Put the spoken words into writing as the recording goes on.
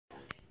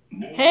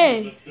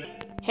Hey,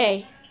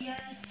 hey,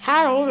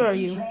 how old are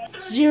you?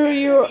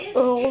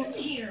 0-year-old.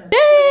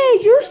 Hey,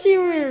 you're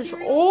 0 years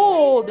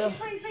old.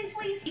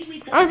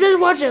 I'm just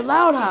watching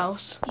Loud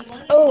House.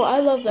 Oh, I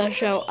love that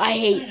show. I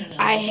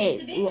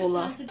hate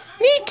Lola.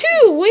 Me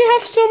too. We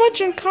have so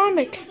much in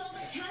common.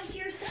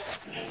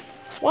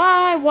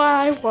 Why?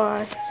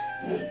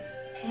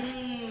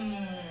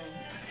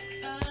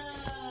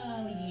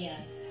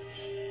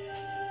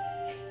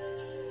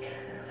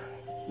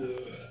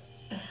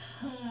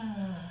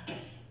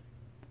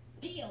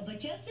 Deal, but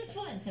just this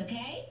once,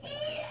 okay?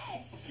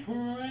 Yes!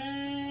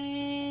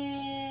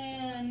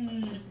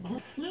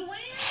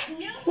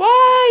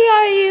 Why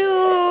are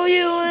you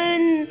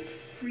doing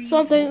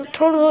something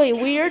totally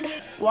weird?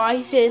 Why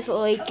is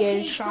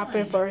Lincoln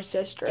shopping for her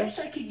sisters?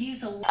 I have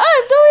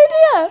no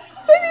idea.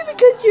 Maybe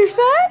because you're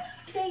fat?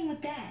 Staying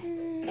with that.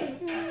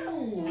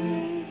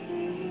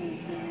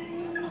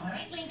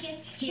 Alright, Lincoln,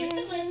 here's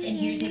the list and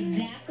here's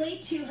exactly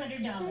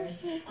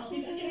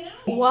 $200.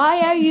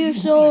 Why are you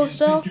so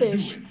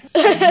selfish?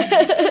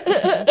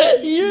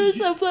 You're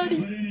so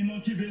funny.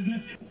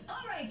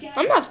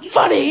 I'm not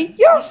funny.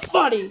 You're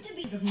funny.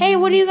 Hey,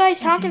 what are you guys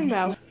talking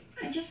about?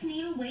 I just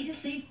need a way to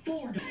save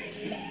 $4.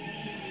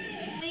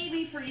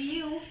 Maybe for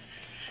you.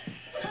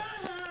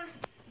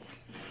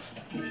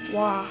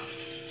 Why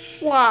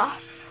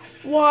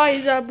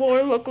does that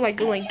boy look like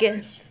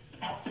Lincoln?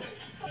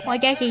 Why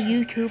does a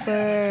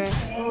YouTuber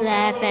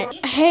laugh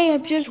at? Hey,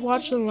 I'm just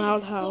watching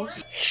Loud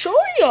House.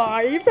 Sure you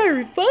are. You're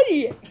very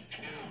funny.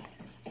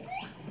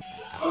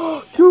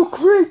 You're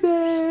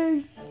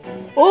creepy.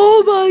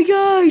 Oh my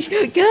gosh,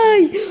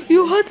 guys,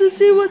 you have to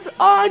see what's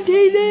on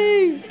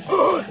TV.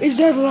 Is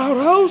that Loud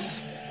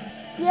House?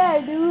 Yeah,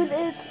 dude,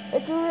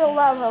 it's a real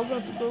Loud House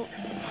episode.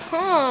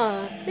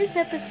 Huh? This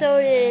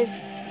episode is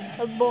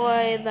a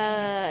boy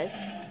that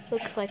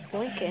looks like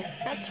Lincoln.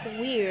 That's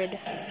weird.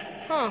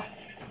 Huh?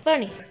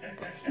 Funny.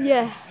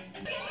 Yeah.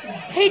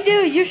 Hey,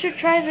 dude, you should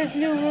try this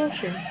new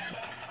lotion.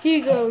 Here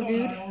you go,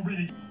 dude.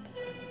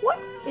 What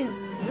is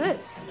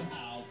this?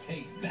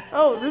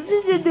 Oh, this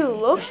is the new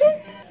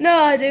lotion?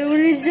 Nah, dude,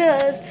 it's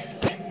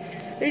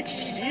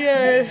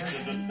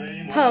just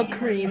pug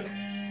cream.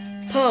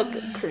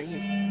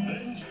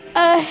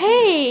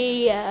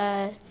 Hey,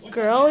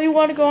 girl, you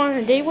want to go on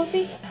a date with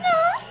me? No,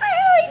 I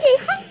only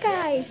date hot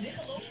guys.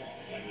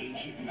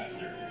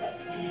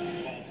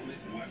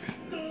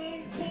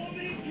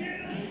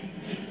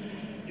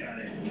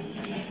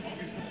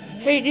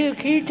 Hey, dude,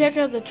 can you take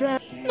out the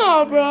trash?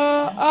 No,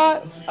 bro,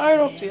 I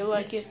don't feel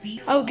like it.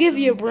 I'll give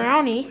you a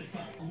brownie.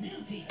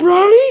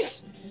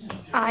 Brownies?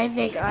 I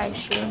think I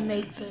should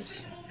make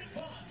this.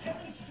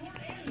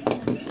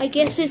 I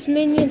guess this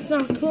minion's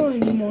not cool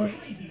anymore.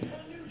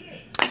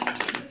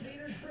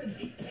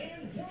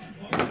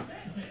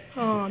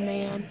 Oh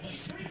man.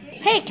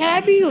 Hey, can I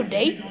be your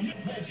date?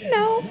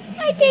 No,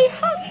 I date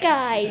hot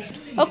guys.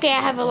 Okay, I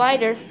have a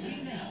lighter.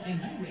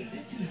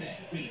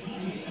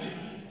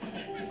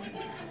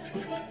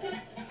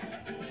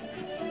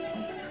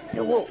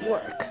 It won't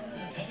work.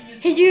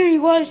 Hey dude,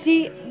 you wanna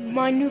see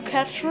my new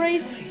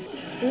catchphrase?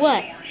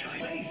 What?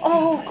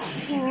 Oh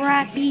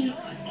crappy,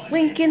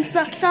 Lincoln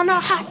sucks on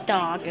a hot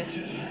dog.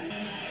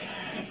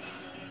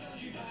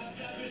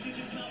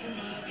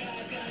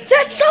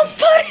 That's so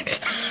funny!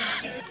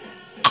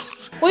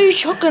 What are you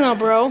choking on,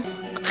 bro?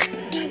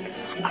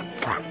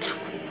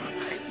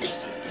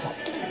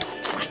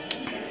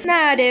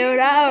 Nah, dude,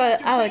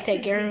 I would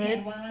take care of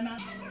it.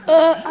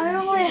 I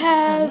only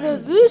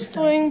have this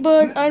thing,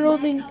 but I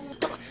don't think.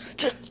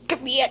 Just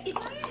give me it. I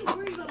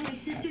worry about my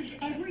sisters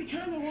every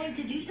time I wanted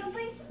to do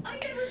something. I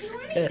never do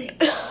anything.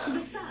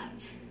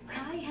 Besides,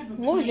 I have a.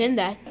 What was in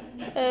that?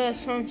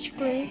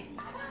 Sunscreen.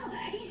 Oh,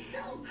 he's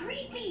so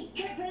creepy.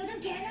 Can I play with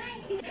him? Can I?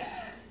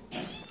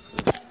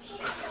 She's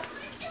so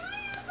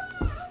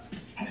adorable.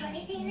 Has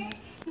Bunny seen this?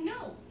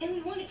 No, and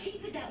we want to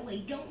keep it that way,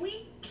 don't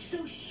we?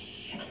 So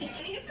shh.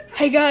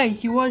 Hey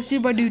guys, you want to see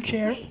my new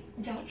chair? Wait,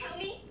 don't tell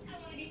me.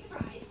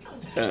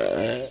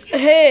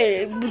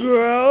 Hey,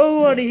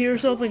 bro, want to hear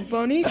something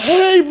funny?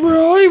 Hey,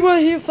 bro, you want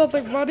to hear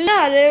something funny?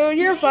 Yeah, dude,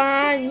 you're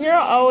fine. You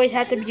always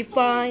have to be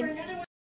fine.